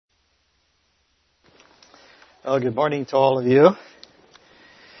Well, good morning to all of you.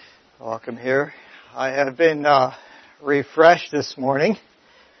 Welcome here. I have been refreshed this morning.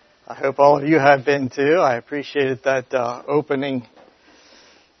 I hope all of you have been too. I appreciated that opening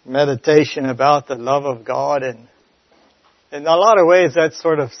meditation about the love of God, and in a lot of ways that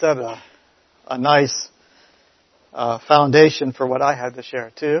sort of set a nice foundation for what I had to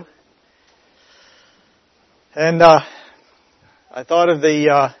share too. And I thought of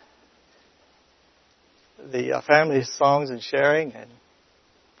the family songs and sharing, and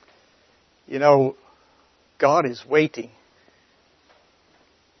you know, God is waiting.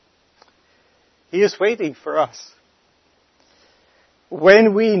 He is waiting for us.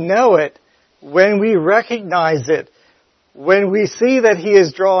 When we know it, when we recognize it, when we see that He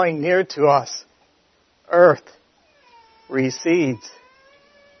is drawing near to us, earth recedes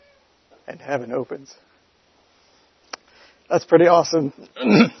and heaven opens. That's pretty awesome.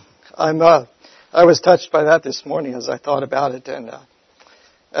 I was touched by that this morning as I thought about it,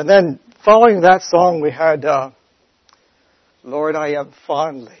 and then following that song we had, Lord, I am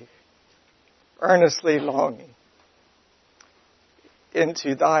fondly, earnestly longing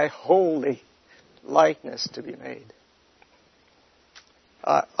into Thy holy likeness to be made.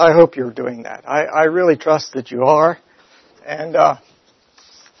 I hope you're doing that. I really trust that you are, and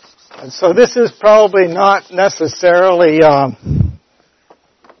so this is probably not necessarily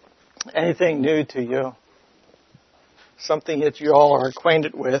anything new to you, something that you all are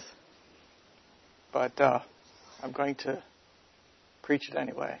acquainted with, but I'm going to preach it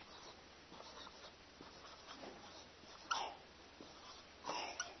anyway.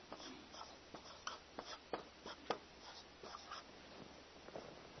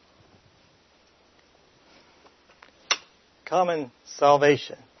 Common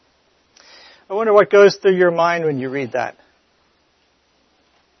salvation. I wonder what goes through your mind when you read that.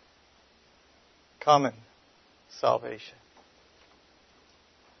 Common salvation.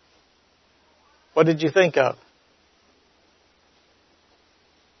 What did you think of?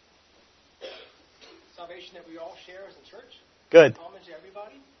 Salvation that we all share as a church. Good. Common to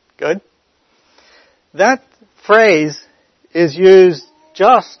everybody. Good. That phrase is used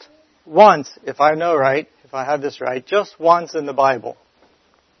just once, if I know right, if I have this right, just once in the Bible.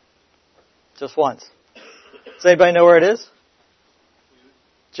 Just once. Does anybody know where it is?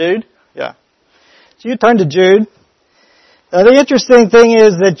 Jude? Yeah. So you turn to Jude. Now the interesting thing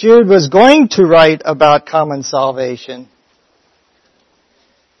is that Jude was going to write about common salvation,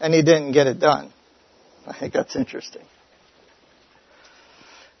 and he didn't get it done. I think that's interesting.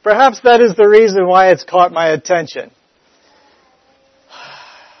 Perhaps that is the reason why it's caught my attention.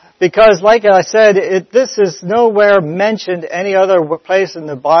 Because like I said, this is nowhere mentioned any other place in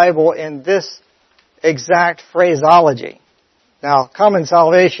the Bible in this exact phraseology. Now, common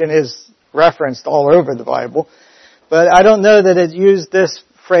salvation is referenced all over the Bible, but I don't know that it used this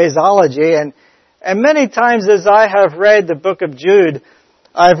phraseology. And many times as I have read the book of Jude,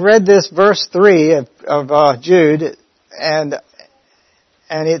 I've read this verse 3 of Jude, and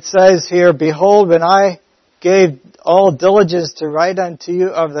it says here, "Behold, when I gave all diligence to write unto you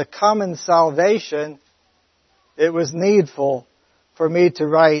of the common salvation, it was needful for me to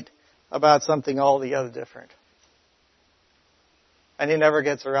write about something altogether different." And he never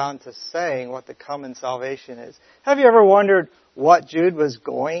gets around to saying what the common salvation is. Have you ever wondered what Jude was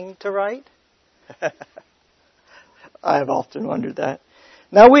going to write? I have often wondered that.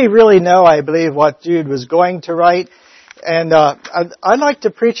 Now we really know, I believe, what Jude was going to write. And I'd like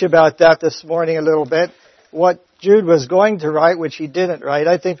to preach about that this morning a little bit. What Jude was going to write, which he didn't write.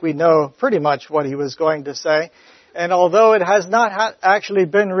 I think we know pretty much what he was going to say. And although it has not actually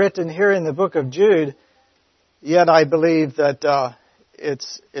been written here in the book of Jude, yet I believe that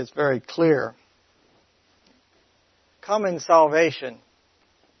it's very clear. Common salvation.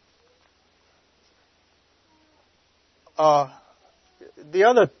 The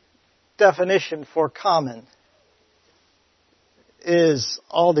other definition for common is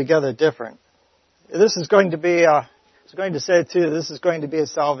altogether different. This is going to be, I was going to say too, this is going to be a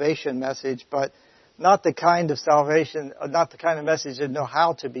salvation message, but not the kind of salvation, not the kind of message that know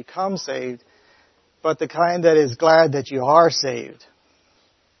how to become saved, but the kind that is glad that you are saved.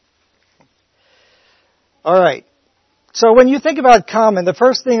 All right. So when you think about common, the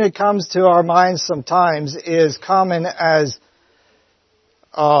first thing that comes to our minds sometimes is common as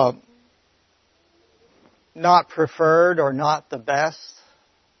not preferred or not the best.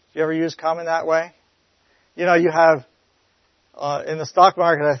 You ever use common that way? You know, you have, in the stock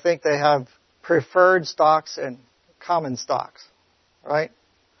market, I think they have preferred stocks and common stocks, right?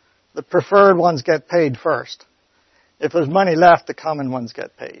 The preferred ones get paid first. If there's money left, the common ones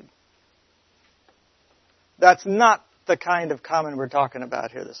get paid. That's not the kind of common we're talking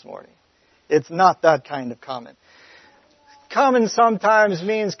about here this morning. It's not that kind of common. Common sometimes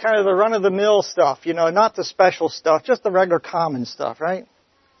means kind of the run-of-the-mill stuff, not the special stuff, just the regular common stuff, right?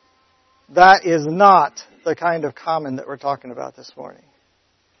 That is not the kind of common that we're talking about this morning.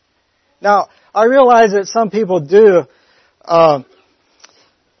 Now, I realize that some people do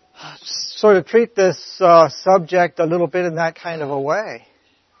sort of treat this subject a little bit in that kind of a way.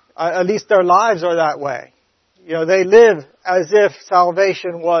 At least their lives are that way. They live as if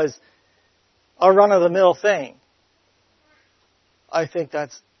salvation was a run-of-the-mill thing. I think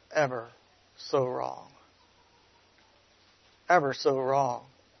that's ever so wrong. Ever so wrong.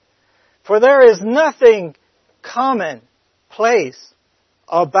 For there is nothing commonplace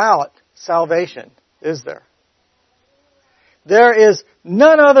about salvation, is there? There is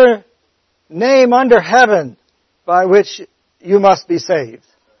none other name under heaven by which you must be saved.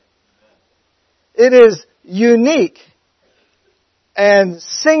 It is unique and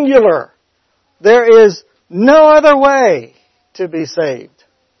singular. There is no other way to be saved.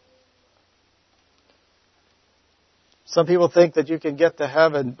 Some people think that you can get to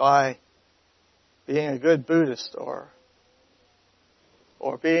heaven by being a good Buddhist or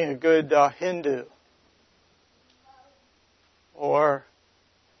being a good Hindu or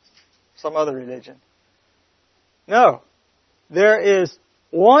some other religion. No. There is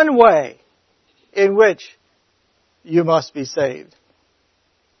one way in which you must be saved.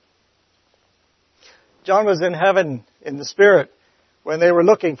 John was in heaven in the Spirit when they were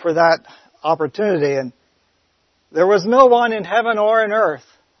looking for that opportunity, and there was no one in heaven or in earth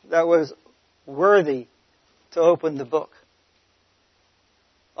that was worthy to open the book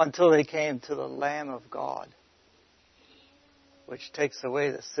until they came to the Lamb of God, which takes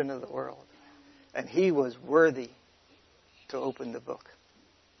away the sin of the world. And He was worthy to open the book.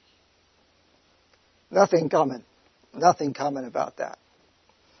 Nothing common about that.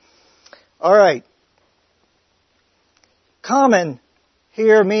 All right. Common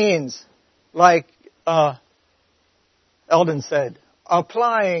here means, like Eldon said,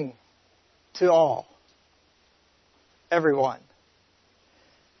 applying to all. Everyone.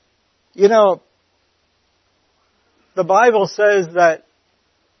 The Bible says that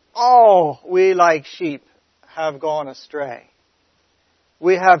all we like sheep have gone astray.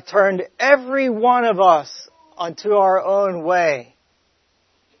 We have turned every one of us unto our own way.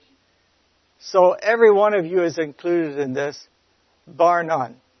 So every one of you is included in this, bar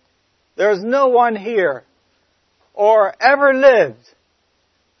none. There's no one here or ever lived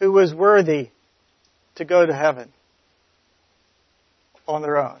who was worthy to go to heaven on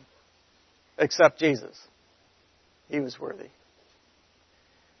their own, except Jesus. He was worthy.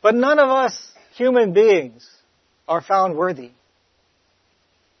 But none of us human beings are found worthy.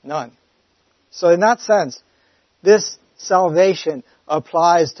 None. So in that sense, this salvation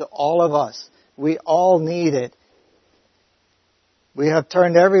applies to all of us. We all need it. We have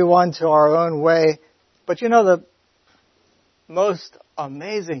turned everyone to our own way. But the most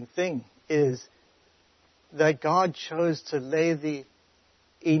amazing thing is that God chose to lay the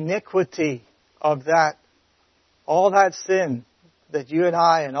iniquity of that, all that sin that you and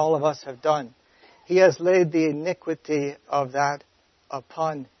I and all of us have done. He has laid the iniquity of that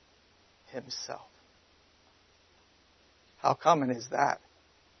upon Himself. How common is that?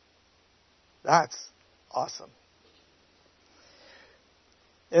 That's awesome.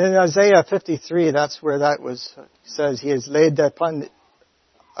 In Isaiah 53, that's where that was, says, He has laid upon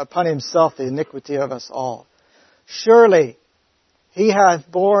Himself the iniquity of us all. Surely He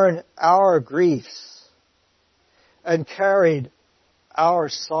hath borne our griefs and carried our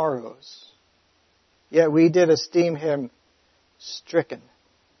sorrows. Yet we did esteem Him stricken,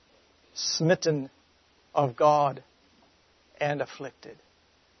 smitten of God, and afflicted.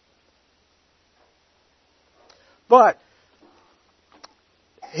 But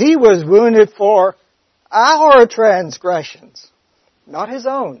He was wounded for our transgressions, not His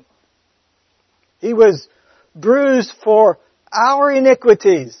own. He was bruised for our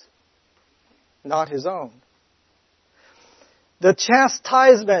iniquities, not His own. The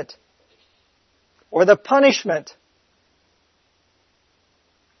chastisement or the punishment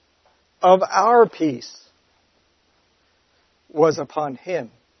of our peace was upon Him.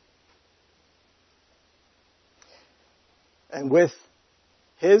 And with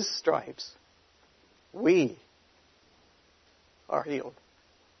His stripes, we are healed.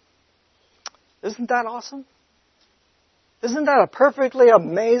 Isn't that awesome? Isn't that a perfectly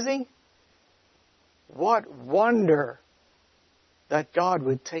amazing? What wonder that God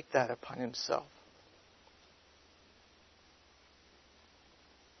would take that upon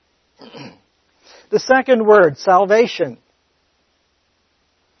The second word, salvation,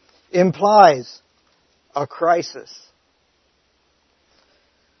 implies a crisis.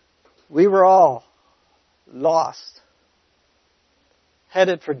 We were all lost,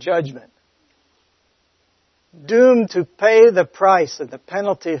 headed for judgment, doomed to pay the price and the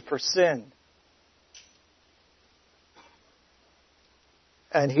penalty for sin.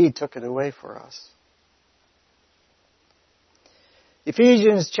 And He took it away for us.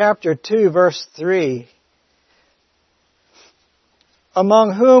 Ephesians chapter 2, verse 3.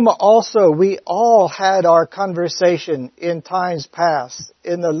 Among whom also we all had our conversation in times past,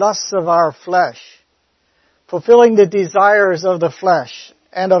 in the lusts of our flesh, fulfilling the desires of the flesh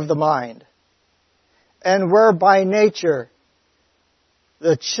and of the mind, and were by nature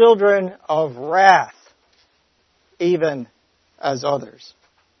the children of wrath, even as others.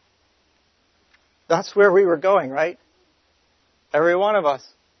 That's where we were going, right? Every one of us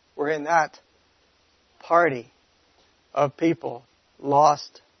were in that party of people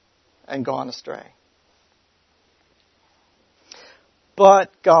lost and gone astray.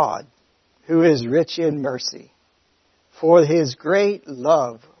 But God, who is rich in mercy, for His great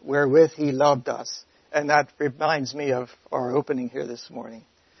love wherewith He loved us. And that reminds me of our opening here this morning.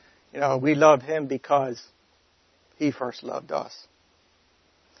 We love Him because He first loved us.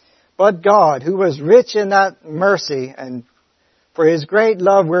 But God, who was rich in that mercy, and for His great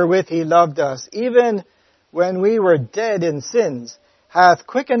love wherewith He loved us, even when we were dead in sins, hath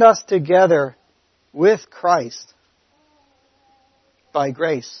quickened us together with Christ. By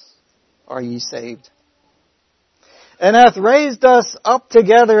grace are ye saved. And hath raised us up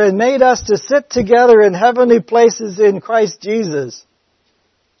together and made us to sit together in heavenly places in Christ Jesus.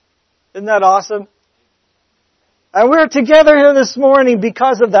 Isn't that awesome? And we're together here this morning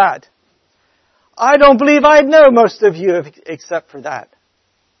because of that. I don't believe I'd know most of you except for that.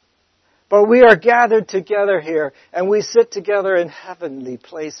 But we are gathered together here, and we sit together in heavenly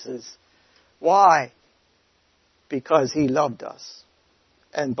places. Why? Because He loved us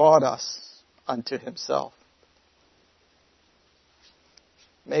and bought us unto Himself.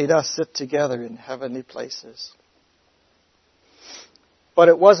 Made us sit together in heavenly places. But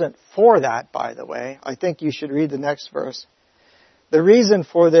it wasn't for that, by the way. I think you should read the next verse. The reason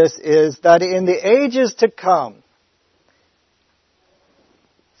for this is that in the ages to come,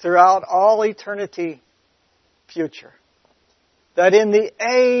 throughout all eternity future, that in the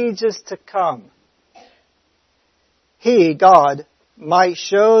ages to come, He, God, might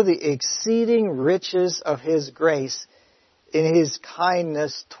show the exceeding riches of His grace in His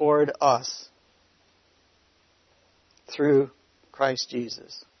kindness toward us through Christ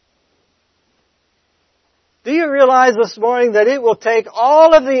Jesus. Do you realize this morning that it will take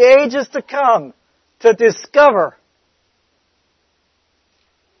all of the ages to come to discover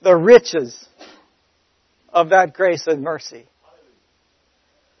the riches of that grace and mercy?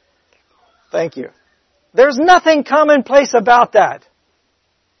 Thank you. There's nothing commonplace about that.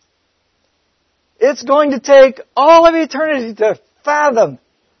 It's going to take all of eternity to fathom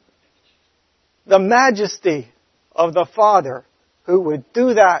the majesty of the Father who would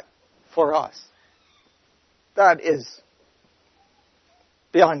do that for us. That is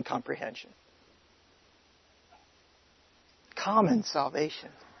beyond comprehension. Common salvation.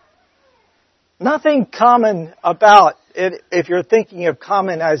 Nothing common about it if you're thinking of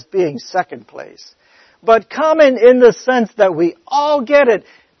common as being second place. But common in the sense that we all get it.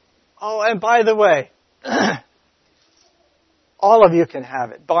 Oh, and by the way, all of you can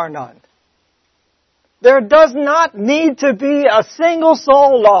have it, bar none. There does not need to be a single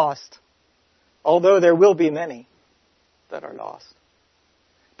soul lost, although there will be many that are lost.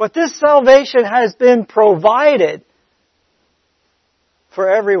 But this salvation has been provided for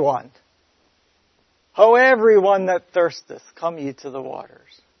everyone. Ho, everyone that thirsteth, come ye to the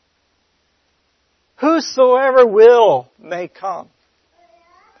waters. Whosoever will may come.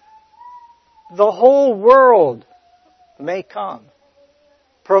 The whole world may come.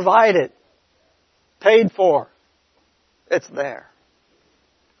 Provided. Paid for. It's there.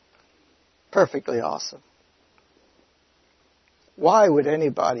 Perfectly awesome. Why would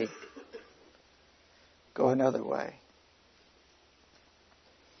anybody go another way?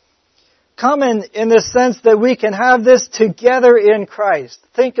 Common in the sense that we can have this together in Christ.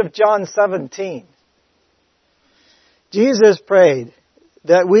 Think of John 17. Jesus prayed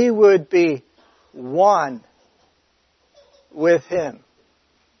that we would be one with Him.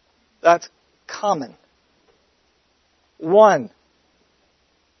 That's common. One.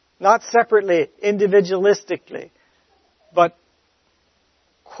 Not separately, individualistically, but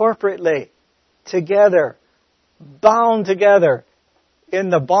corporately, together, bound together in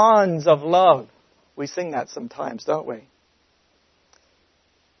the bonds of love We sing that sometimes, don't we?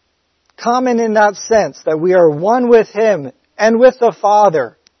 Common in that sense, that we are one with Him and with the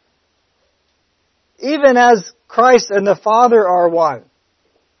Father. Even as Christ and the Father are one.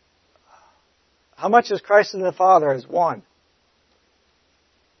 How much is Christ and the Father as one?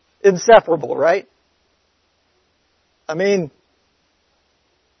 Inseparable, right? I mean,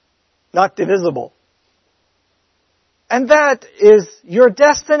 not divisible. And that is your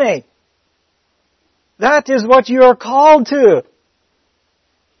destiny. That is what you are called to.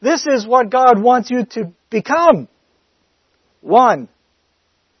 This is what God wants you to become. One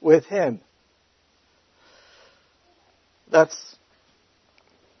with Him. That's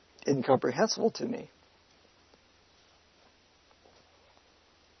incomprehensible to me.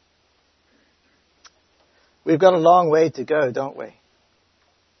 We've got a long way to go, don't we?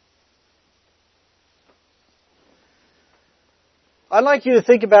 I'd like you to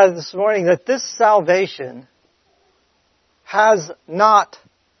think about it this morning that this salvation has not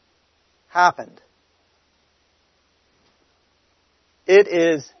happened. It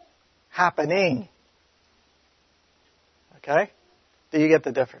is happening. Okay? Do you get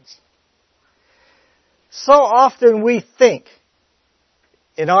the difference? So often we think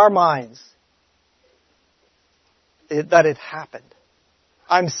in our minds that it happened.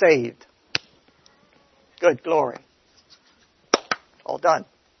 I'm saved. Good, glory. All done.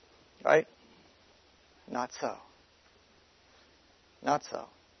 Right? Not so. Not so.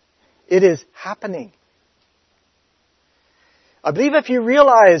 It is happening. I believe if you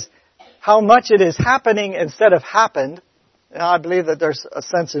realize how much it is happening instead of happened, and I believe that there's a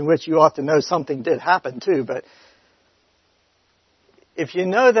sense in which you ought to know something did happen too, but if you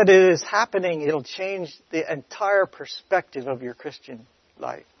know that it is happening, it'll change the entire perspective of your Christian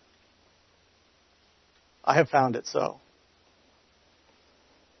life. I have found it so.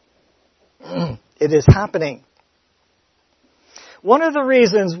 It is happening. One of the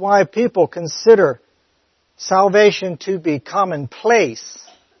reasons why people consider salvation to be commonplace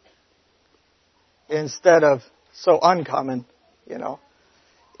instead of so uncommon,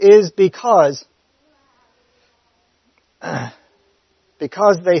 is because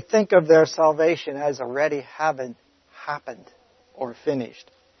they think of their salvation as already having happened or finished.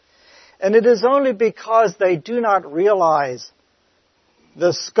 And it is only because they do not realize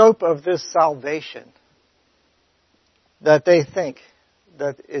the scope of this salvation that they think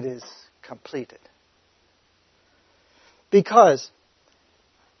that it is completed. Because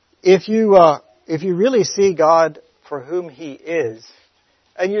if you really see God for whom He is,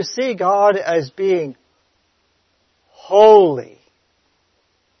 and you see God as being holy,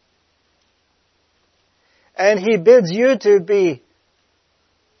 and He bids you to be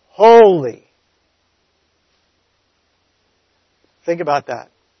holy. Think about that.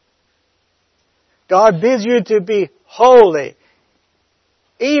 God bids you to be holy,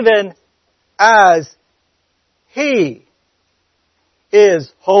 even as He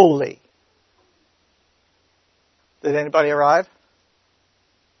is holy. Did anybody arrive?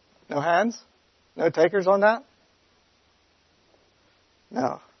 No hands? No takers on that?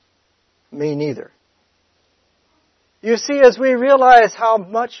 No. Me neither. You see, as we realize how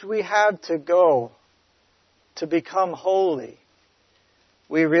much we have to go to become holy,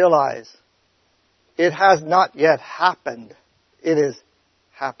 we realize it has not yet happened. It is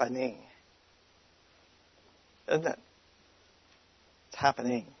happening. Isn't it? It's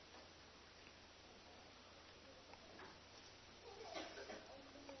happening.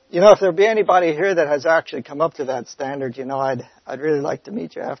 If there be anybody here that has actually come up to that standard, I'd really like to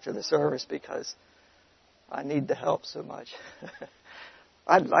meet you after the service because I need the help so much.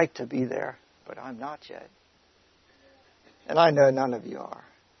 I'd like to be there, but I'm not yet. And I know none of you are.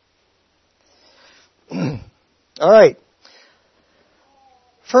 All right.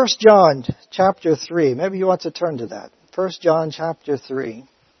 1 John chapter 3. Maybe you want to turn to that. 1 John chapter 3.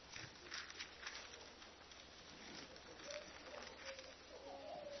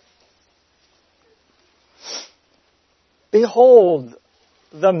 Behold,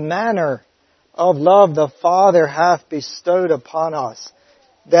 the manner of love the Father hath bestowed upon us,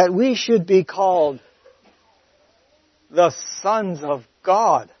 that we should be called the sons of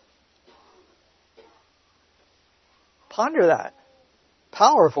God. Ponder that.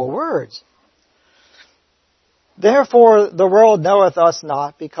 Powerful words. Therefore the world knoweth us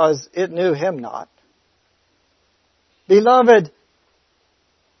not, because it knew Him not. Beloved,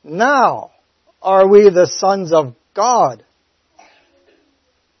 now are we the sons of God.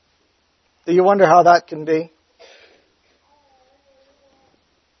 Do you wonder how that can be?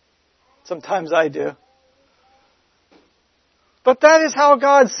 Sometimes I do. But that is how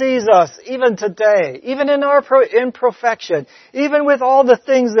God sees us, even today, even in our imperfection, even with all the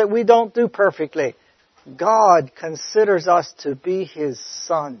things that we don't do perfectly. God considers us to be His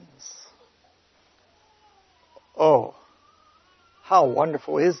sons. Oh, how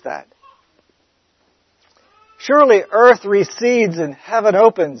wonderful is that? Surely earth recedes and heaven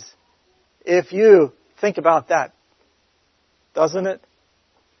opens if you think about that, doesn't it?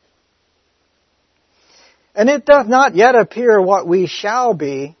 And it doth not yet appear what we shall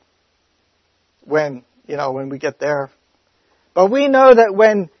be when we get there. But we know that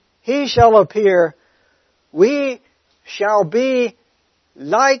when He shall appear, we shall be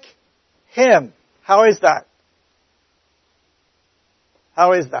like Him. How is that?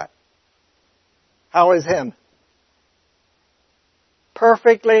 How is that? How is Him?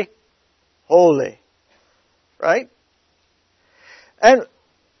 Perfectly holy. Right? And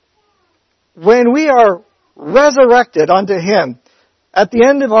when we are resurrected unto Him, at the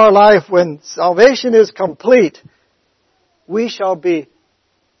end of our life, when salvation is complete, we shall be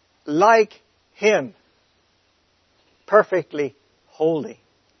like Him. Perfectly holy.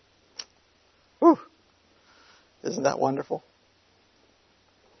 Whew. Isn't that wonderful?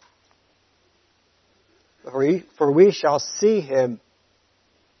 For we shall see Him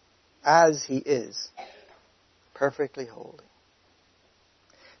as He is, perfectly holy.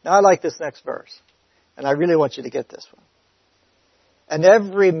 Now I like this next verse, and I really want you to get this one. And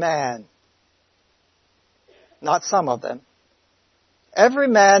every man, not some of them, every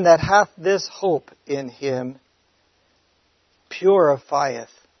man that hath this hope in Him purifieth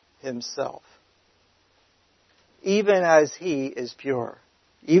himself, even as He is pure,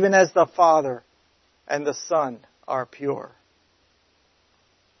 even as the Father and the Son are pure.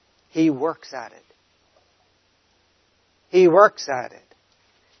 He works at it. He works at it.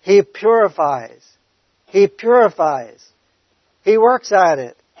 He purifies. He purifies. He works at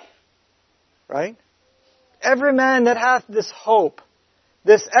it. Right? Every man that hath this hope,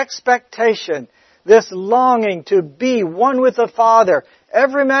 this expectation, this longing to be one with the Father,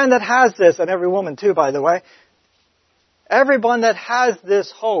 every man that has this, and every woman too, by the way, everyone that has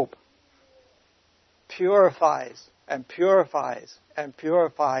this hope purifies and purifies and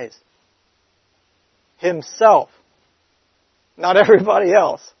purifies himself, not everybody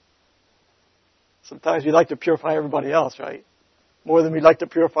else. Sometimes we like to purify everybody else, right? More than we like to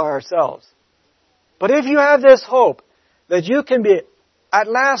purify ourselves. But if you have this hope that you can be at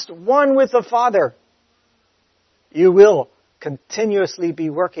last one with the Father, you will continuously be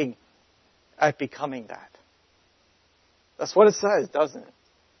working at becoming that. That's what it says, doesn't it?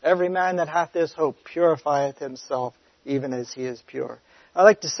 Every man that hath this hope purifieth himself, even as he is pure. I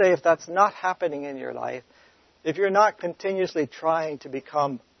like to say, if that's not happening in your life, if you're not continuously trying to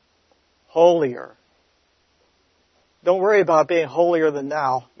become holier, don't worry about being holier than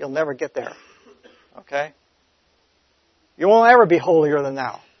now. You'll never get there. Okay? You won't ever be holier than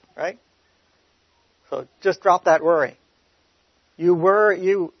now, right? So just drop that worry.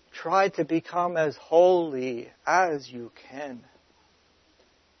 You try to become as holy as you can.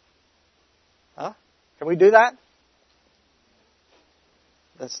 Huh? Can we do that?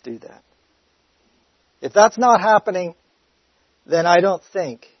 Let's do that. If that's not happening, then I don't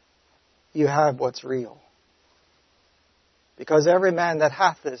think you have what's real. Because every man that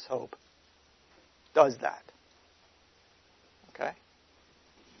hath this hope does that. Okay?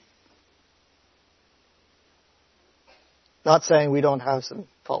 Not saying we don't have some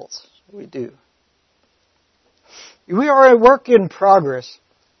faults. We do. We are a work in progress.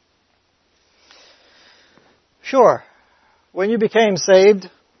 Sure. When you became saved,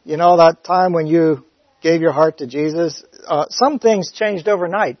 that time when you gave your heart to Jesus, some things changed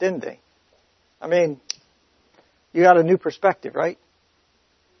overnight, didn't they? I mean, you got a new perspective, right?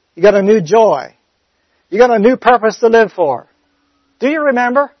 You got a new joy. You got a new purpose to live for. Do you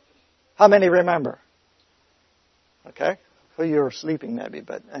remember? How many remember? Okay. Well, you were sleeping maybe,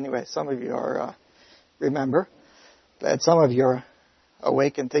 but anyway, some of you are remember. Glad some of you are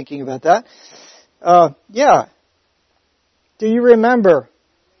awake and thinking about that. Yeah. Do you remember?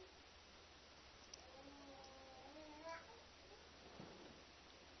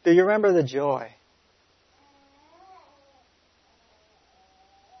 Do you remember the joy?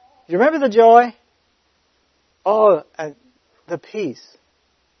 Do you remember the joy? Oh, and the peace.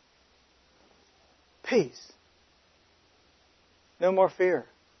 Peace. No more fear.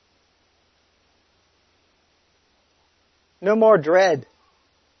 No more dread.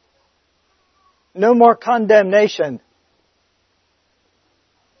 No more condemnation.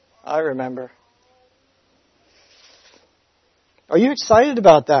 I remember. Are you excited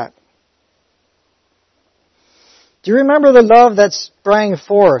about that? Do you remember the love that sprang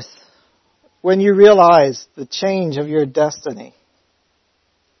forth when you realized the change of your destiny?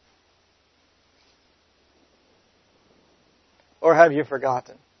 Or have you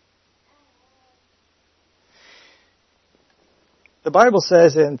forgotten? The Bible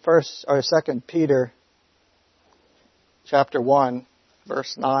says in 2 Peter chapter 1,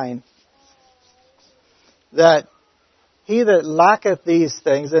 verse 9, that he that lacketh these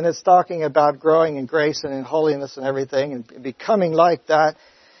things, and it's talking about growing in grace and in holiness and everything, and becoming like that,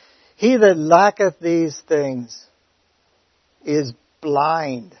 he that lacketh these things is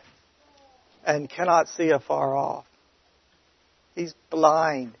blind and cannot see afar off. He's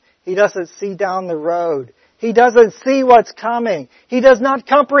blind. He doesn't see down the road. He doesn't see what's coming. He does not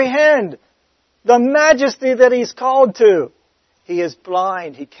comprehend the majesty that he's called to. He is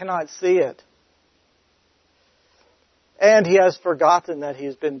blind. He cannot see it. And he has forgotten that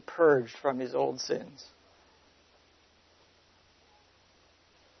he's been purged from his old sins.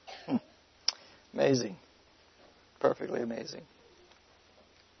 Amazing. Perfectly amazing.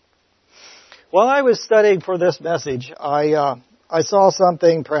 While I was studying for this message, I saw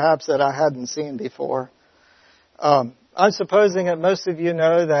something perhaps that I hadn't seen before. I'm supposing that most of you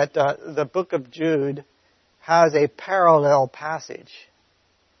know that the book of Jude has a parallel passage.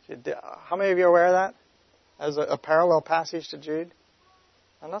 How many of you are aware of that? As a parallel passage to Jude?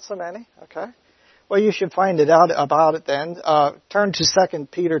 Not so many. Okay. Well, you should find it out about it then. Turn to 2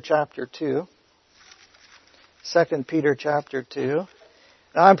 Peter chapter 2. 2 Peter chapter 2.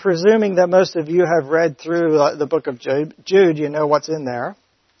 Now, I'm presuming that most of you have read through the book of Jude. You know what's in there.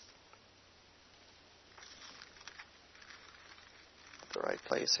 The right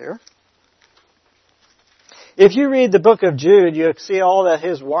place here. If you read the book of Jude, you see all that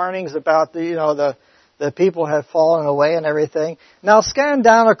his warnings about the people have fallen away and everything. Now scan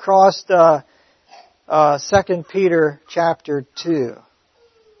down across 2 Peter chapter 2.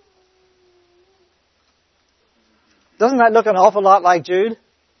 Doesn't that look an awful lot like Jude?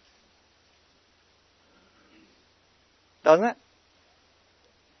 Doesn't it?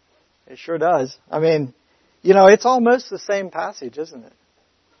 It sure does. I mean, it's almost the same passage, isn't it?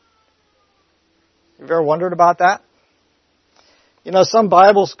 Have you ever wondered about that? Some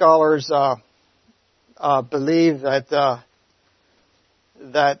Bible scholars believe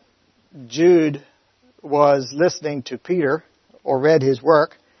that Jude was listening to Peter or read his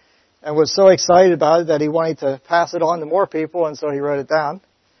work and was so excited about it that he wanted to pass it on to more people, and so he wrote it down.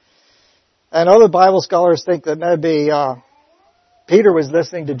 And other Bible scholars think that maybe Peter was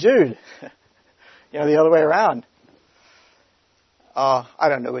listening to Jude. The other way around. I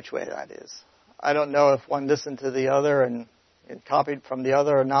don't know which way that is. I don't know if one listened to the other and copied from the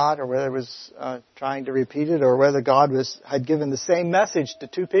other or not, or whether it was trying to repeat it, or whether God had given the same message to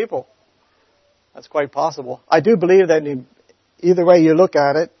two people. That's quite possible. I do believe that either way you look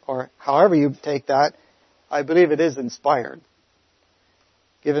at it, or however you take that, I believe it is inspired,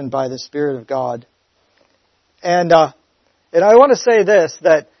 given by the Spirit of God. And I want to say this,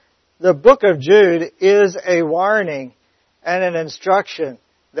 that the book of Jude is a warning and an instruction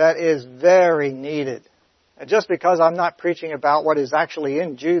that is very needed. And just because I'm not preaching about what is actually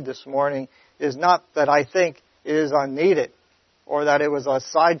in Jude this morning is not that I think it is unneeded or that it was a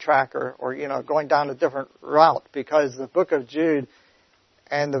sidetracker or, going down a different route, because the book of Jude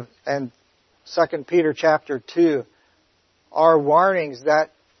and 2 Peter chapter 2 are warnings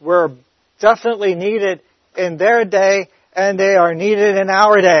that were definitely needed in their day, and they are needed in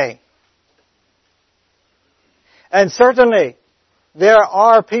our day. And certainly, there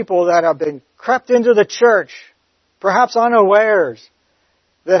are people that have been crept into the church, perhaps unawares,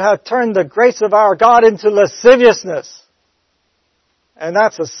 that have turned the grace of our God into lasciviousness. And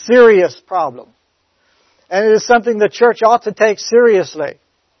that's a serious problem. And it is something the church ought to take seriously.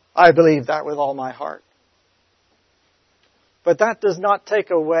 I believe that with all my heart. But that does not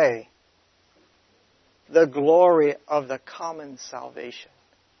take away the glory of the common salvation.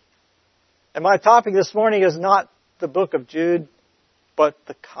 And my topic this morning is not the book of Jude, but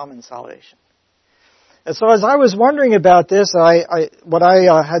the common salvation. And so as I was wondering about this, what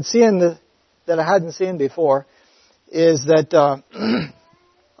I had seen that I hadn't seen before is that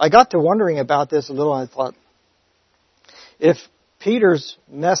I got to wondering about this a little, and I thought, if Peter's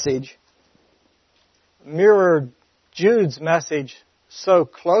message mirrored Jude's message so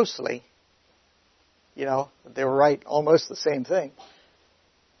closely, they were right, almost the same thing.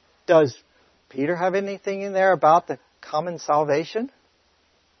 Does Peter have anything in there about the common salvation?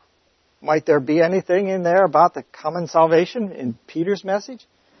 Might there be anything in there about the common salvation in Peter's message?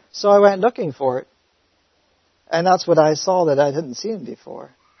 So I went looking for it. And that's what I saw that I hadn't seen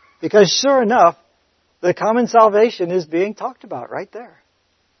before. Because sure enough, The common salvation is being talked about right there.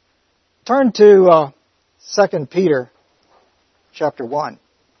 Turn to 2 Peter chapter 1.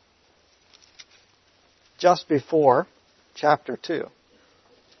 Just before chapter 2.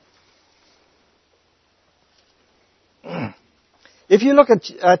 If you look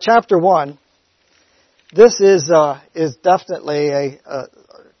at chapter 1, this is definitely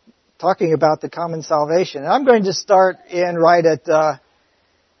talking about the common salvation. And I'm going to start in right at,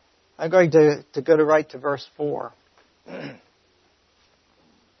 I'm going to go to right to verse 4.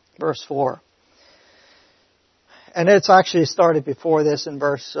 Verse 4. And it's actually started before this in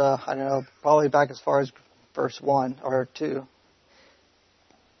verse, probably back as far as verse 1 or 2.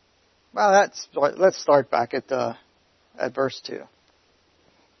 Well, let's start back at verse 2.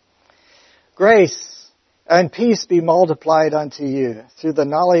 Grace and peace be multiplied unto you through the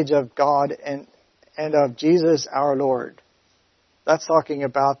knowledge of God and of Jesus our Lord. That's talking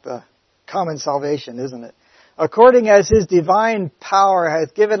about the common salvation, isn't it? According as His divine power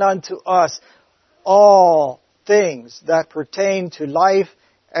hath given unto us all things that pertain to life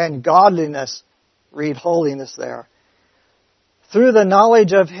and godliness. Read holiness there. Through the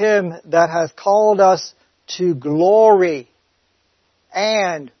knowledge of Him that hath called us to glory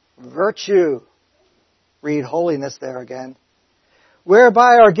and virtue. Read holiness there again.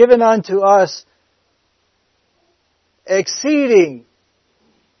 Whereby are given unto us exceeding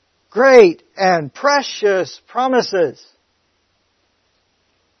great and precious promises.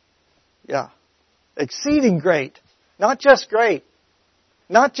 Yeah. Exceeding great. Not just great.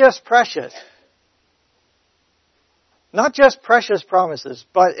 Not just precious. Not just precious promises,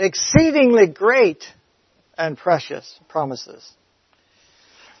 but exceedingly great and precious promises.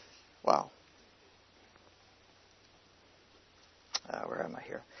 Wow. Where am I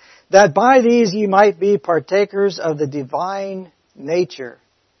here? That by these ye might be partakers of the divine nature,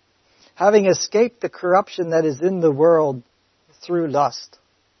 having escaped the corruption that is in the world through lust.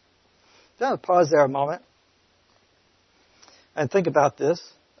 I'll pause there a moment and think about this.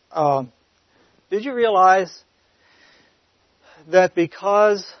 Did you realize that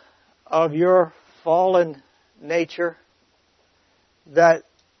because of your fallen nature, that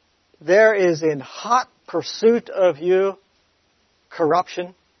there is in hot pursuit of you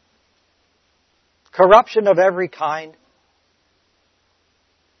corruption? Corruption of every kind.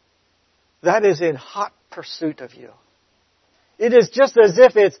 That is in hot pursuit of you. It is just as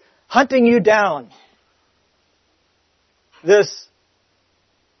if it's hunting you down. This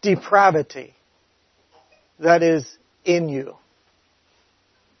depravity that is in you.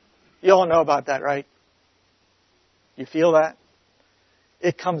 You all know about that, right? You feel that?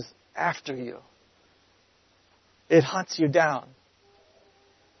 It comes after you. It hunts you down.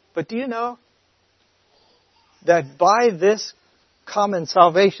 But do you know that by this common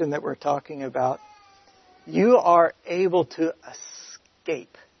salvation that we're talking about, you are able to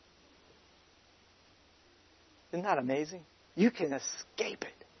escape? Isn't that amazing? You can escape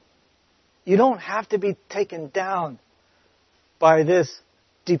it. You don't have to be taken down by this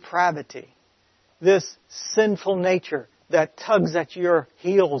depravity, this sinful nature that tugs at your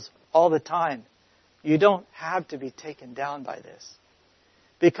heels all the time. You don't have to be taken down by this.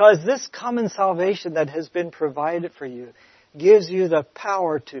 Because this common salvation that has been provided for you gives you the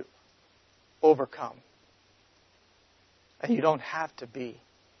power to overcome. And you don't have to be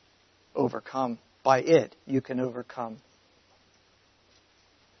overcome by it. You can overcome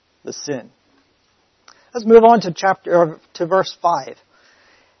the sin. Let's move on to verse 5.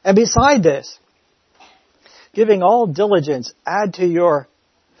 And beside this, giving all diligence, add to your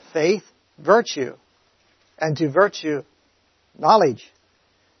faith virtue, and to virtue knowledge,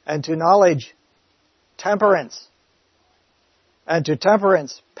 and to knowledge temperance, and to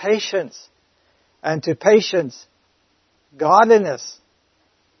temperance patience, and to patience godliness,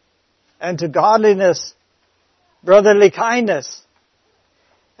 and to godliness brotherly kindness,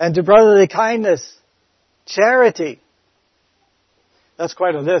 and to brotherly kindness charity. That's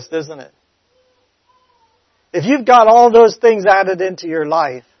quite a list, isn't it? If you've got all those things added into your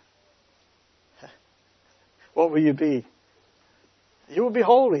life, what will you be? You will be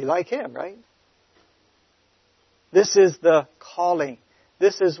holy like Him, right? This is the calling.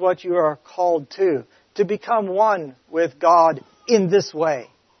 This is what you are called to become one with God in this way.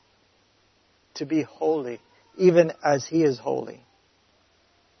 To be holy, even as He is holy.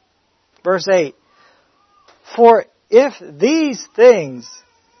 Verse 8. For if these things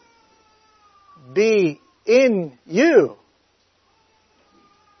be in you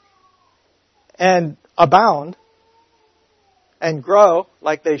and abound and grow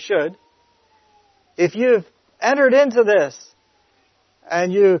like they should, if you've entered into this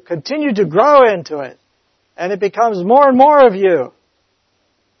and you continue to grow into it and it becomes more and more of you.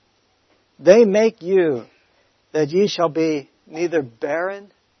 They make you that ye shall be neither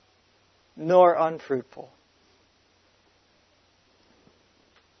barren nor unfruitful.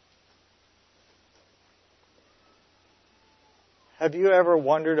 Have you ever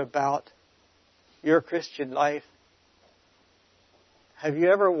wondered about your Christian life? Have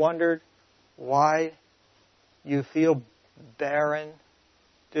you ever wondered why you feel barren?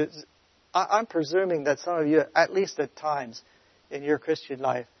 I'm presuming that some of you, at least at times in your Christian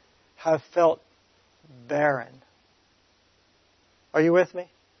life, have felt barren. Are you with me?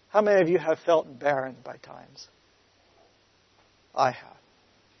 How many of you have felt barren by times? I have.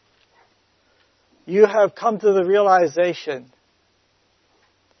 You have come to the realization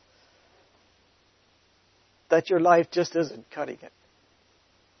that your life just isn't cutting it.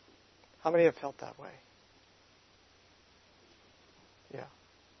 How many have felt that way? Yeah.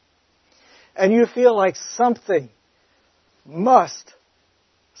 And you feel like something must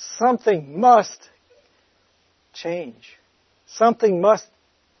change.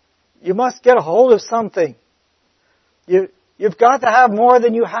 You must get a hold of something. You've got to have more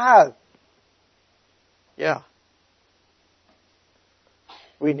than you have. Yeah.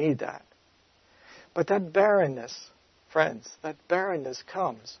 We need that. But that barrenness, friends, that barrenness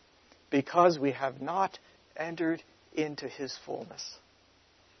comes because we have not entered into His fullness.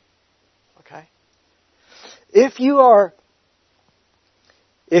 Okay? If you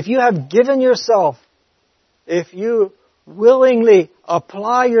have given yourself, if you willingly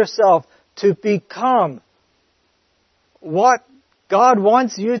apply yourself to become what God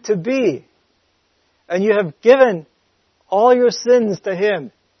wants you to be, and you have given all your sins to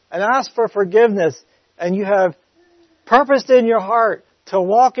Him, and asked for forgiveness, and you have purposed in your heart to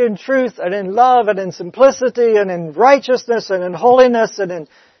walk in truth and in love and in simplicity and in righteousness and in holiness and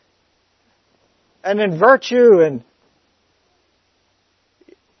in virtue, and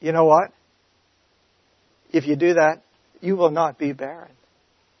you know what? If you do that, you will not be barren.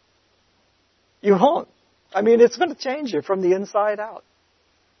 You won't. I mean, it's going to change you from the inside out.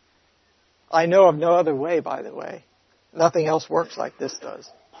 I know of no other way, by the way. Nothing else works like this does.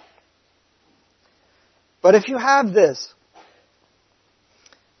 But if you have this,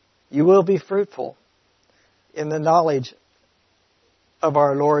 you will be fruitful in the knowledge of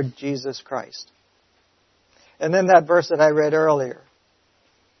our Lord Jesus Christ. And then that verse that I read earlier.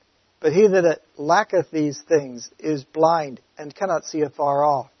 But he that lacketh these things is blind and cannot see afar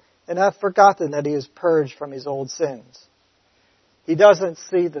off, and hath forgotten that he is purged from his old sins. He doesn't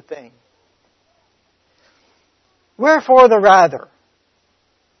see the thing. Wherefore the rather,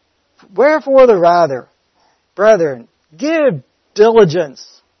 brethren, give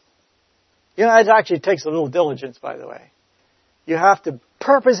diligence. You know, it actually takes a little diligence, by the way. You have to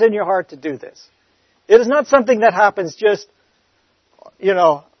purpose in your heart to do this. It is not something that happens just,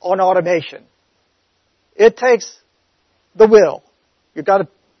 on automation. It takes the will. You've got to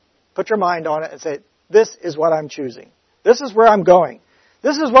put your mind on it and say, this is what I'm choosing. This is where I'm going.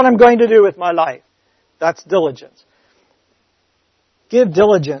 This is what I'm going to do with my life. That's diligence. Give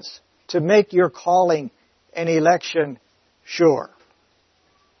diligence to make your calling and election sure.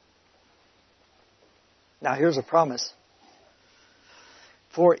 Now here's a promise.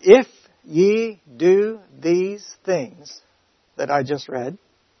 For if ye do these things that I just read,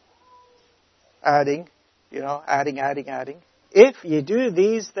 adding. If ye do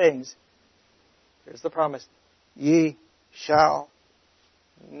these things, here's the promise, ye shall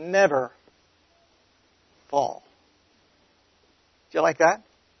never fall. Do you like that?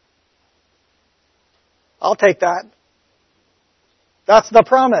 I'll take that. That's the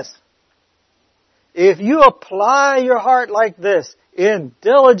promise. If you apply your heart like this, in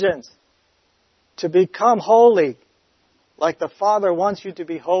diligence, to become holy, like the Father wants you to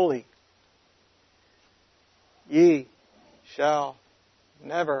be holy, ye shall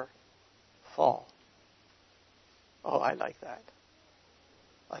never fall. Oh, I like that.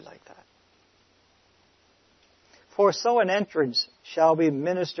 I like that. For so an entrance shall be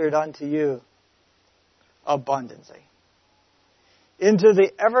ministered unto you abundantly into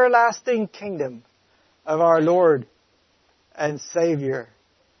the everlasting kingdom of our Lord and Savior,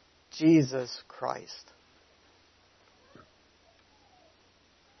 Jesus Christ.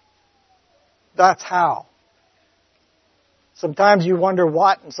 That's how. Sometimes you wonder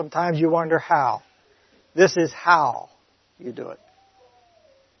what, and sometimes you wonder how. This is how you do it.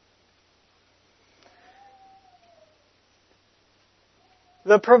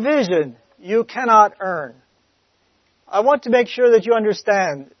 The provision you cannot earn. I want to make sure that you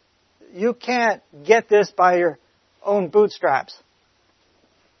understand, you can't get this by your own bootstraps.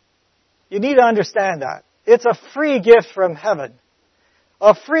 You need to understand that. It's a free gift from heaven.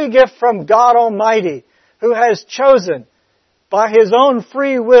 A free gift from God Almighty, who has chosen by His own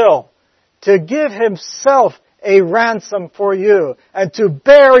free will to give Himself a ransom for you and to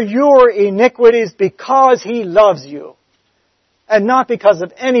bear your iniquities because He loves you and not because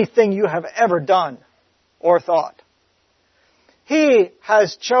of anything you have ever done or thought. He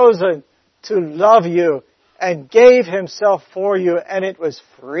has chosen to love you and gave Himself for you, and it was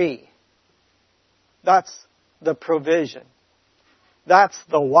free. That's the provision. That's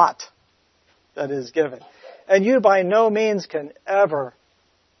the what that is given. And you by no means can ever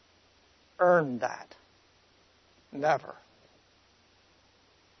earn that. Never.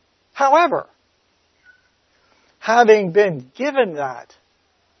 However, having been given that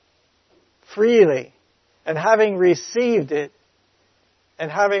freely, and having received it,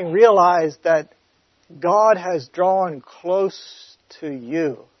 and having realized that God has drawn close to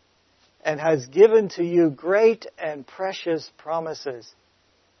you and has given to you great and precious promises,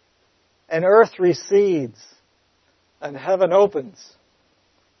 and earth recedes and heaven opens.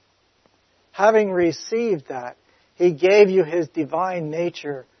 Having received that, He gave you His divine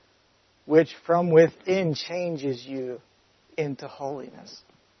nature, which from within changes you into holiness.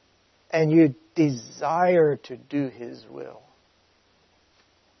 And you desire to do His will.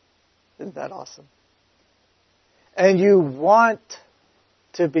 Isn't that awesome? And you want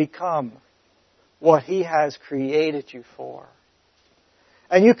to become what He has created you for.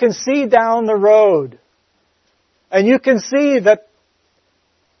 And you can see down the road, and you can see that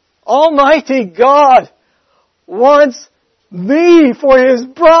Almighty God wants me for His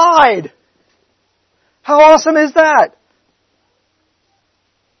bride. How awesome is that?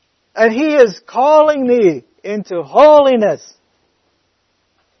 And He is calling me into holiness.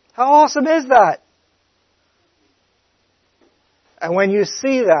 How awesome is that? And when you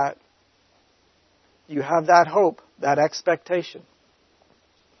see that, you have that hope, that expectation.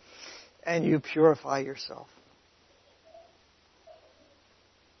 And you purify yourself.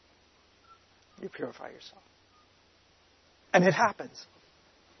 You purify yourself. And it happens.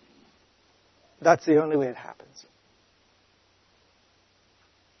 That's the only way it happens.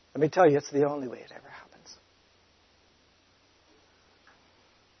 Let me tell you, it's the only way it ever happens.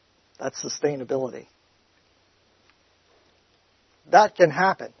 That's sustainability. That can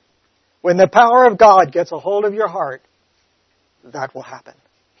happen. When the power of God gets a hold of your heart, that will happen.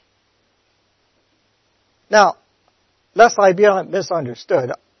 Now, lest I be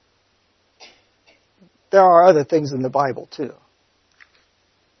misunderstood, there are other things in the Bible too.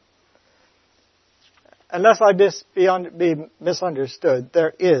 Unless I be misunderstood,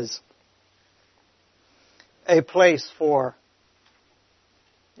 there is a place for,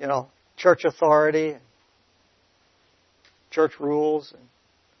 church authority, church rules, and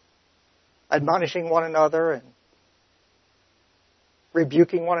admonishing one another, and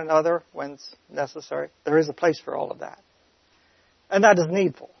rebuking one another when it's necessary. There is a place for all of that. And that is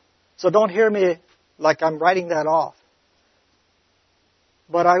needful. So don't hear me like I'm writing that off.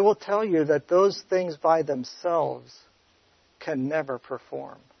 But I will tell you that those things by themselves can never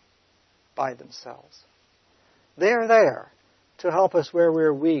perform by themselves. They're there to help us where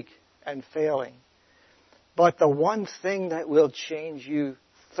we're weak and failing. But the one thing that will change you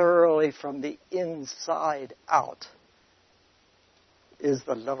thoroughly from the inside out is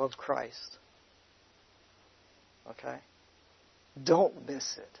the love of Christ. Okay? Don't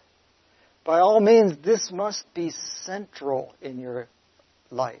miss it. By all means, this must be central in your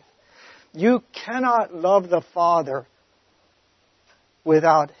life. You cannot love the Father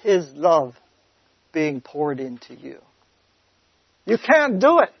without His love being poured into you. You can't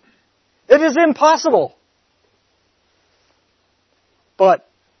do it. It is impossible. But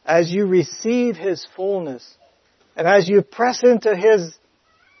as you receive His fullness, and as you press into His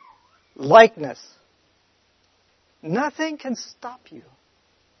likeness, nothing can stop you.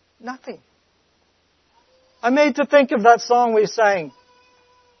 Nothing. I'm made to think of that song we sang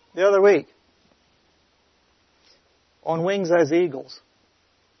the other week. On wings as eagles.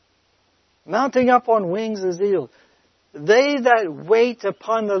 Mounting up on wings as eagles. They that wait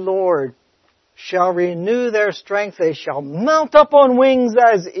upon the Lord shall renew their strength. They shall mount up on wings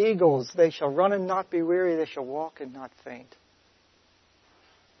as eagles. They shall run and not be weary. They shall walk and not faint.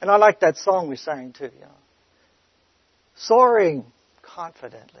 And I like that song we sang too. Soaring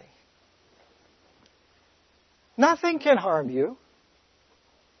confidently. Nothing can harm you.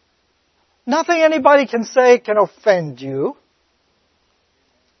 Nothing anybody can say can offend you.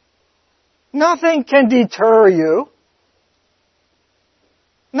 Nothing can deter you.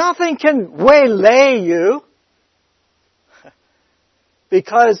 Nothing can waylay you.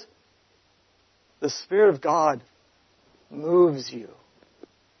 Because the Spirit of God moves you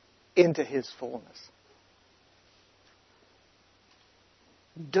into His fullness.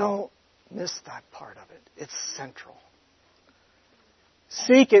 Don't miss that part of it. It's central.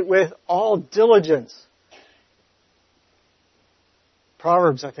 Seek it with all diligence.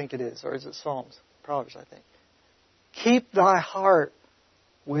 Proverbs, I think it is, or is it Psalms? Proverbs, I think. Keep thy heart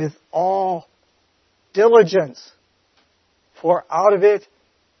with all diligence, for out of it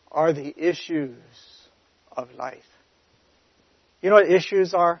are the issues of life. You know what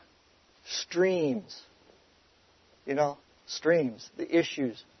issues are? Streams. You know, streams, the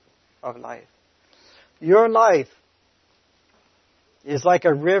issues of life. Your life is like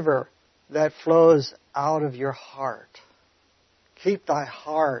a river that flows out of your heart. Keep thy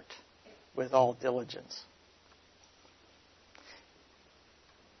heart with all diligence.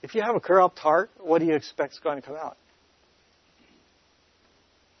 If you have a corrupt heart, what do you expect is going to come out?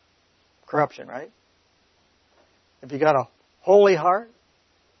 Corruption, right? If you got a holy heart,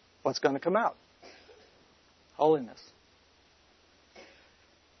 what's going to come out? Holiness.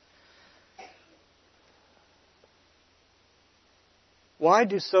 Why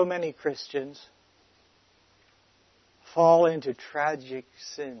do so many Christians fall into tragic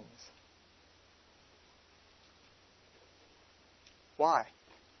sins? Why?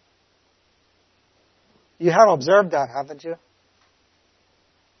 You have observed that, haven't you?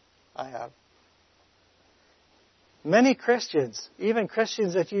 I have. Many Christians, even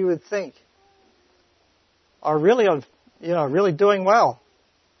Christians that you would think are really, really doing well,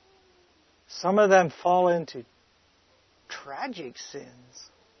 some of them fall into tragic sins.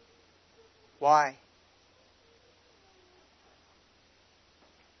 Why?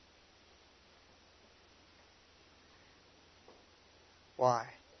 Why?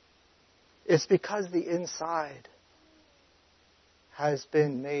 It's because the inside has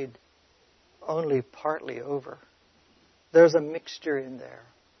been made only partly over. There's a mixture in there.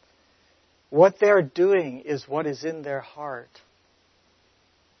 What they're doing is what is in their heart.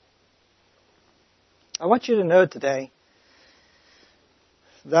 I want you to know today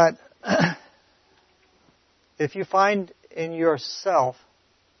that if you find in yourself,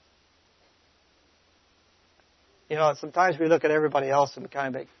 sometimes we look at everybody else and we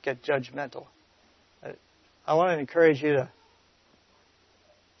kind of get judgmental. I want to encourage you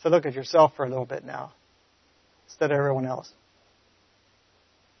to look at yourself for a little bit now, instead of everyone else.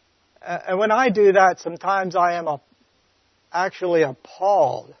 And when I do that, sometimes I am actually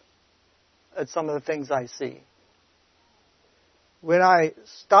appalled at some of the things I see. When I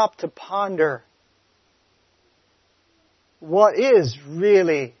stop to ponder what is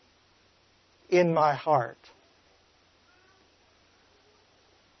really in my heart.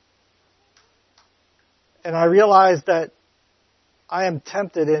 And I realize that I am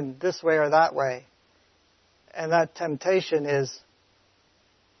tempted in this way or that way. And that temptation is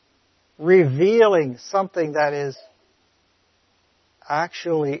revealing something that is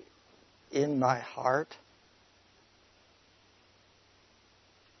actually in my heart.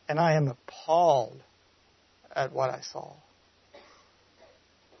 And I am appalled at what I saw.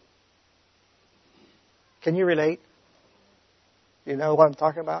 Can you relate? You know what I'm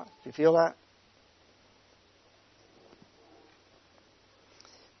talking about? Do you feel that?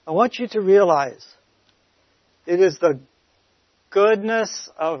 I want you to realize it is the goodness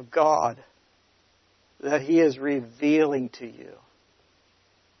of God that He is revealing to you.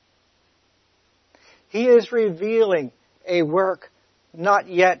 He is revealing a work not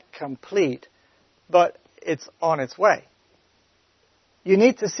yet complete, but it's on its way. You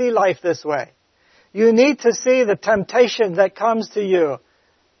need to see life this way. You need to see the temptation that comes to you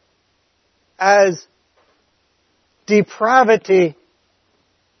as depravity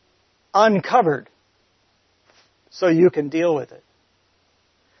uncovered so you can deal with it.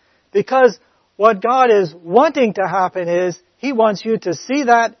 Because what God is wanting to happen is He wants you to see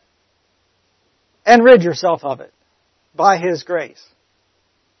that and rid yourself of it by His grace.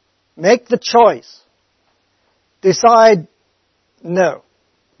 Make the choice. Decide, no,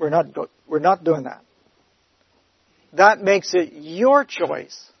 we're not doing that. That makes it your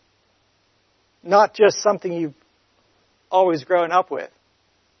choice, not just something you've always grown up with.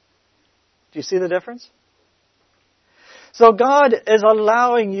 Do you see the difference? So God is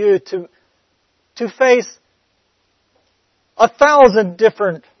allowing you to face 1,000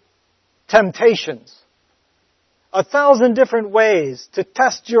 different temptations, 1,000 different ways to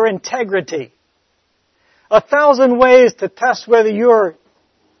test your integrity, 1,000 ways to test whether you're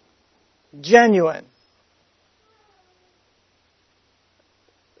genuine.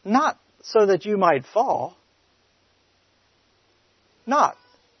 Not so that you might fall. Not.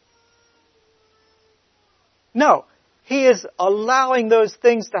 No. He is allowing those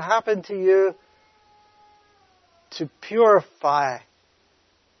things to happen to you to purify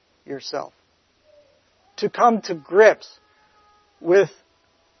yourself. To come to grips with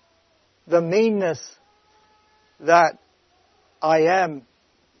the meanness that I am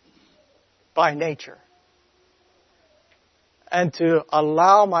by nature. And to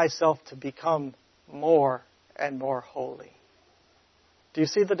allow myself to become more and more holy. Do you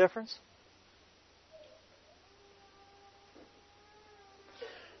see the difference?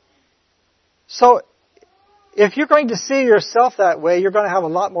 So, if you're going to see yourself that way, you're going to have a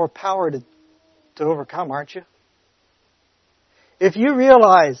lot more power to overcome, aren't you? If you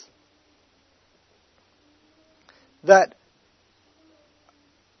realize that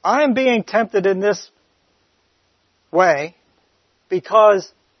I'm being tempted in this way because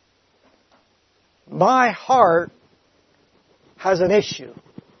my heart has an issue.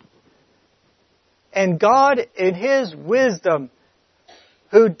 And God, in His wisdom,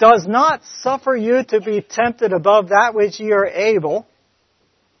 who does not suffer you to be tempted above that which ye are able,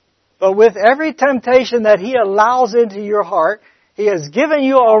 but with every temptation that He allows into your heart, He has given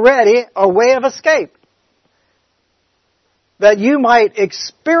you already a way of escape. That you might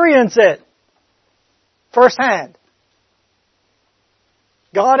experience it firsthand.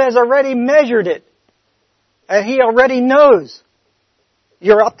 God has already measured it. And He already knows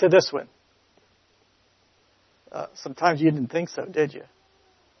you're up to this one. Sometimes you didn't think so, did you?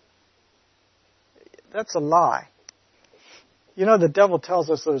 That's a lie. You know, the devil tells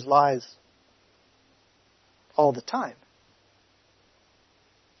us those lies all the time.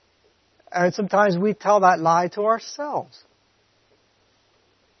 And sometimes we tell that lie to ourselves.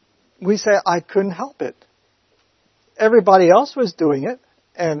 We say, I couldn't help it. Everybody else was doing it.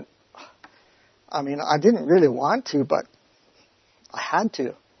 And, I mean, I didn't really want to, but I had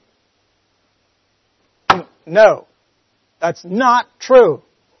to. No, that's not true.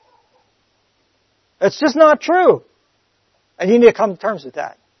 It's just not true. And you need to come to terms with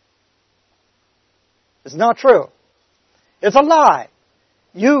that. It's not true. It's a lie.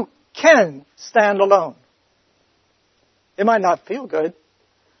 You can stand alone. It might not feel good.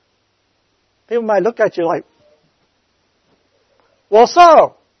 People might look at you like, well,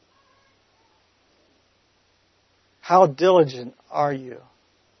 so, how diligent are you?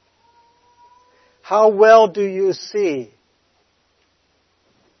 How well do you see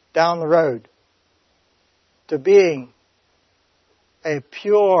down the road to being a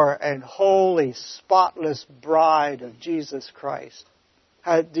pure and holy, spotless bride of Jesus Christ?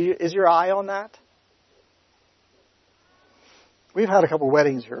 Is your eye on that? We've had a couple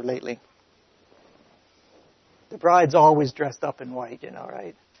weddings here lately. The bride's always dressed up in white, you know,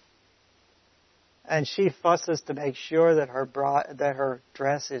 right? And she fusses to make sure that her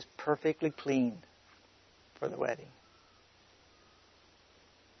dress is perfectly clean for the wedding.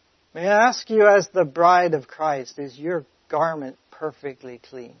 May I ask you, as the bride of Christ, is your garment perfectly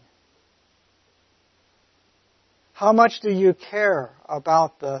clean? How much do you care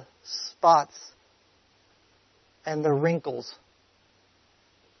about the spots and the wrinkles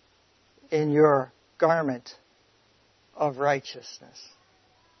in your garment of righteousness?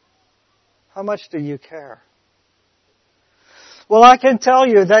 How much do you care? Well, I can tell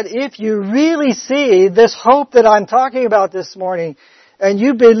you that if you really see this hope that I'm talking about this morning, and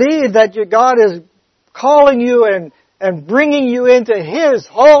you believe that your God is calling you and bringing you into His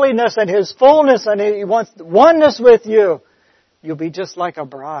holiness and His fullness, and He wants oneness with you, you'll be just like a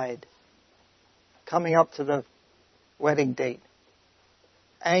bride coming up to the wedding date,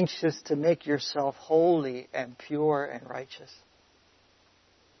 anxious to make yourself holy and pure and righteous.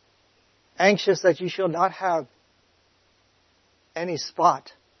 Anxious that you shall not have any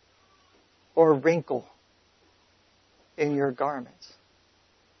spot or wrinkle in your garments.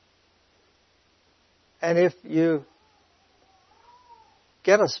 And if you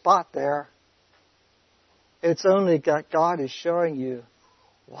get a spot there, it's only that God is showing you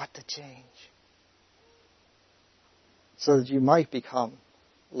what to change, so that you might become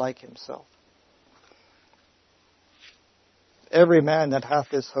like Himself. Every man that hath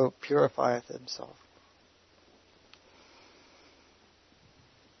this hope purifieth himself.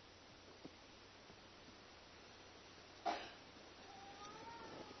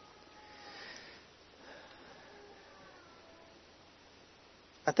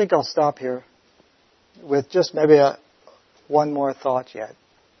 I think I'll stop here with just maybe one more thought yet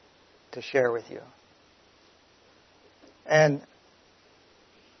to share with you. And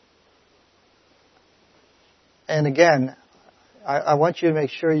again, I want you to make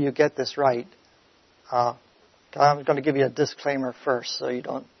sure you get this right. I'm going to give you a disclaimer first so you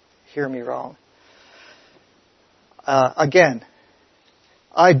don't hear me wrong. Again,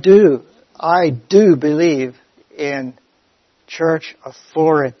 I do believe in church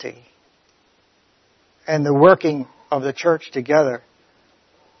authority and the working of the church together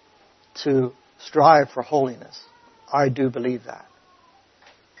to strive for holiness. I do believe that.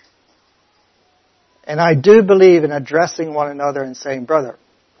 And I do believe in addressing one another and saying, brother,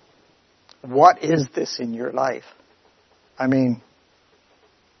 what is this in your life? I mean,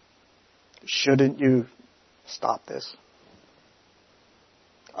 shouldn't you stop this?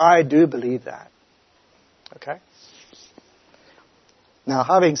 I do believe that. Okay? Now,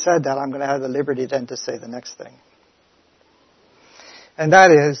 having said that, I'm going to have the liberty then to say the next thing. And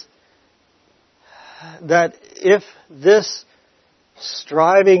that is that if this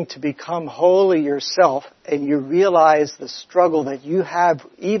striving to become holy yourself and you realize the struggle that you have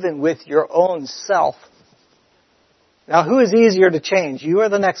even with your own self. Now, who is easier to change, you or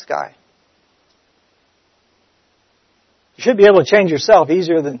the next guy? You should be able to change yourself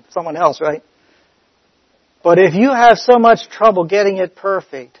easier than someone else, right? But if you have so much trouble getting it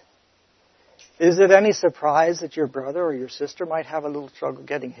perfect, is it any surprise that your brother or your sister might have a little struggle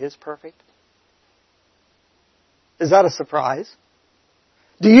getting his perfect? Is that a surprise?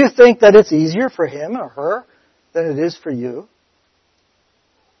 Do you think that it's easier for him or her than it is for you?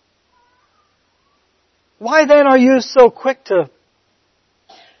 Why then are you so quick to,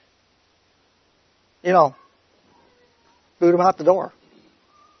 boot them out the door?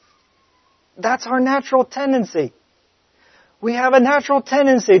 That's our natural tendency. We have a natural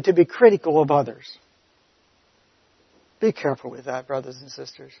tendency to be critical of others. Be careful with that, brothers and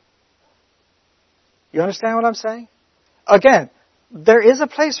sisters. You understand what I'm saying? Again, there is a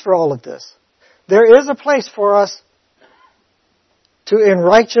place for all of this. There is a place for us to, in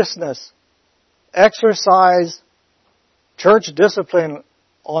righteousness, exercise church discipline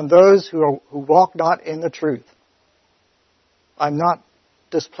on those who walk not in the truth. I'm not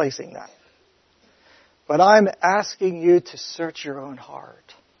displacing that. But I'm asking you to search your own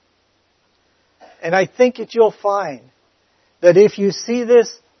heart. And I think that you'll find that if you see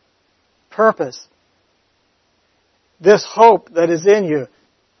this purpose, this hope that is in you,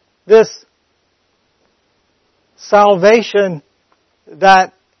 this salvation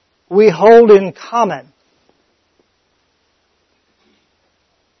that we hold in common.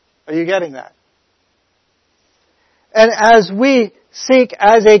 Are you getting that? And as we seek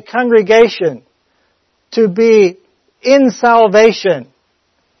as a congregation to be in salvation,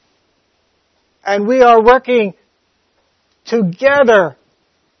 and we are working together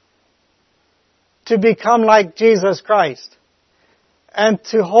to become like Jesus Christ and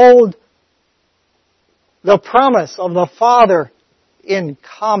to hold the promise of the Father in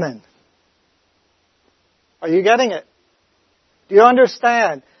common. Are you getting it? Do you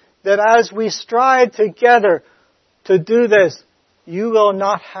understand that as we strive together to do this, you will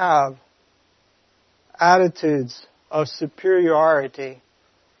not have attitudes of superiority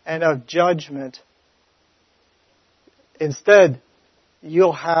and of judgment. Instead,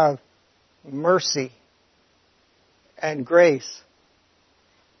 you'll have mercy and grace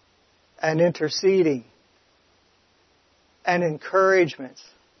and interceding and encouragement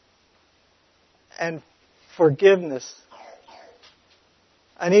and forgiveness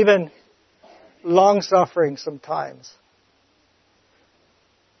and even long-suffering sometimes.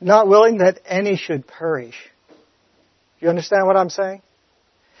 Not willing that any should perish. You understand what I'm saying?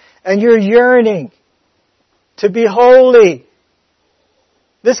 And you're yearning to be holy.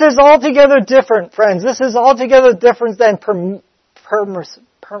 This is altogether different, friends. This is altogether different than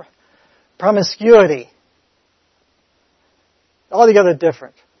promiscuity. Altogether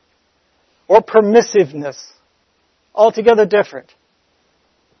different. Or permissiveness. Altogether different.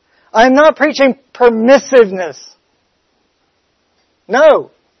 I'm not preaching permissiveness. No.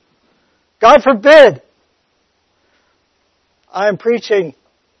 God forbid. I am preaching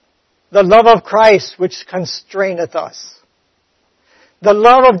the love of Christ which constraineth us. The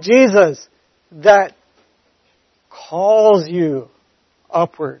love of Jesus that calls you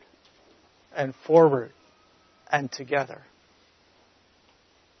upward and forward and together.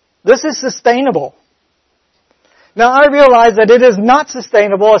 This is sustainable. Now I realize that it is not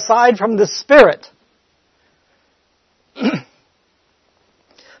sustainable aside from the Spirit.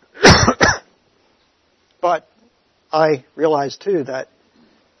 But I realize too that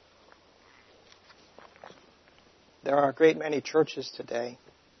there are a great many churches today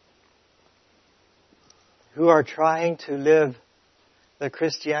who are trying to live the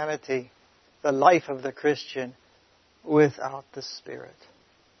Christianity, the life of the Christian, without the Spirit.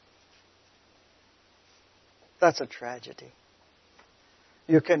 That's a tragedy.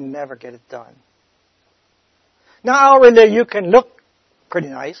 You can never get it done. Now outwardly you can look pretty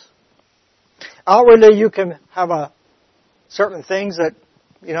nice. Outwardly you can have certain things that,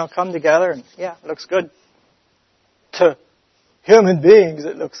 come together and it looks good. To human beings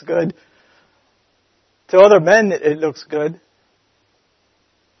it looks good. To other men it looks good.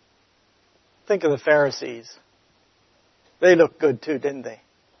 Think of the Pharisees. They looked good too, didn't they?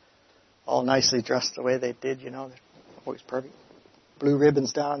 All nicely dressed the way they did, they're always perfect. Blue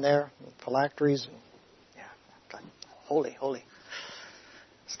ribbons down there, phylacteries. Holy, holy.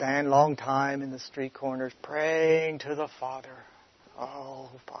 Stand long time in the street corners praying to the Father. Oh,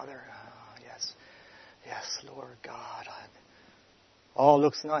 Father, yes. Yes, Lord God. All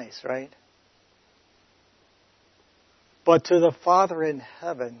looks nice, right? But to the Father in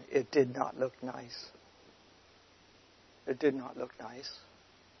heaven, it did not look nice. It did not look nice.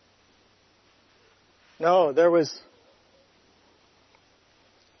 No, there was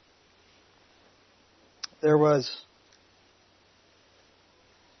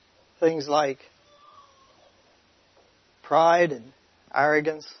things like pride and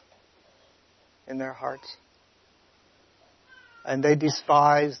arrogance in their hearts. And they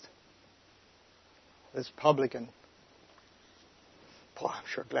despised this publican. Boy, I'm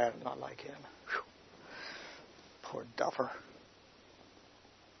sure glad I'm not like him. Whew. Poor duffer.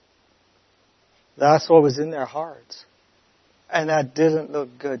 That's what was in their hearts. And that didn't look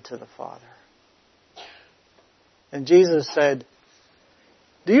good to the Father. And Jesus said,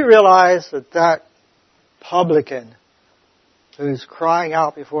 do you realize that publican who's crying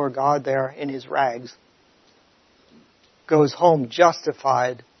out before God there in his rags goes home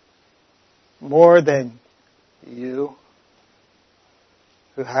justified more than you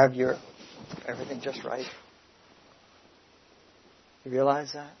who have your everything just right? You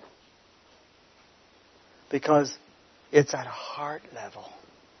realize that? Because it's at a heart level.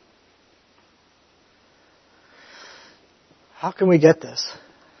 How can we get this?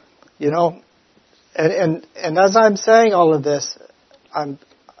 And as I'm saying all of this,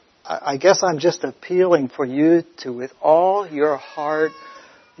 I guess I'm just appealing for you to, with all your heart,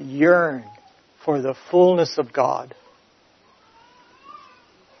 yearn for the fullness of God.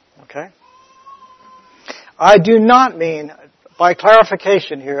 Okay? I do not mean, by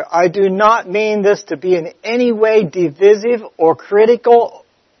clarification here, I do not mean this to be in any way divisive or critical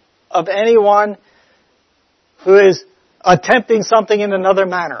of anyone who is attempting something in another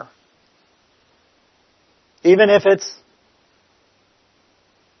manner. Even if it's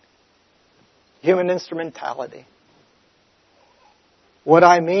human instrumentality. What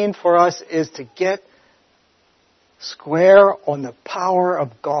I mean for us is to get square on the power of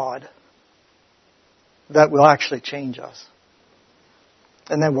God that will actually change us.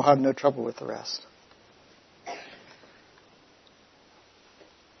 And then we'll have no trouble with the rest.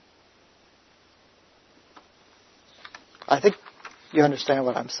 I think you understand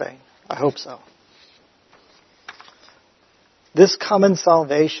what I'm saying. I hope so. This common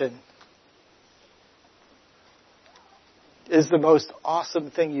salvation is the most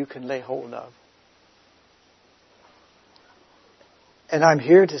awesome thing you can lay hold of. And I'm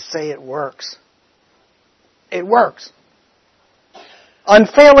here to say it works. It works.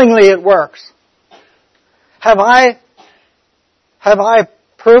 Unfailingly it works. Have I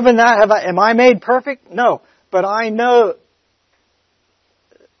proven that? Am I made perfect? No. But I know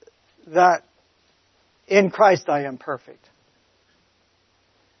that in Christ I am perfect.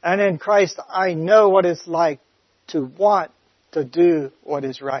 And in Christ I know what it's like to want to do what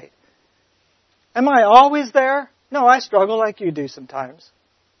is right. Am I always there? No, I struggle like you do sometimes.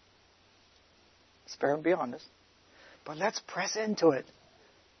 It's fair and be honest. But let's press into it.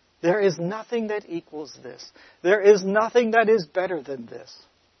 There is nothing that equals this. There is nothing that is better than this.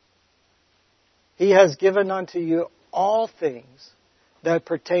 He has given unto you all things that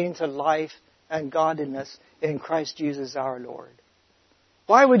pertain to life and godliness in Christ Jesus our Lord.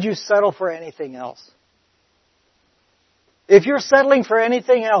 Why would you settle for anything else? If you're settling for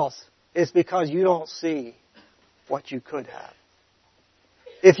anything else, it's because you don't see what you could have.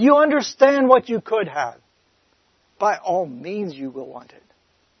 If you understand what you could have, by all means you will want it.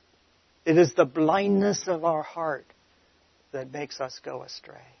 It is the blindness of our heart that makes us go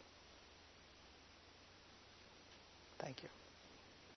astray. Thank you.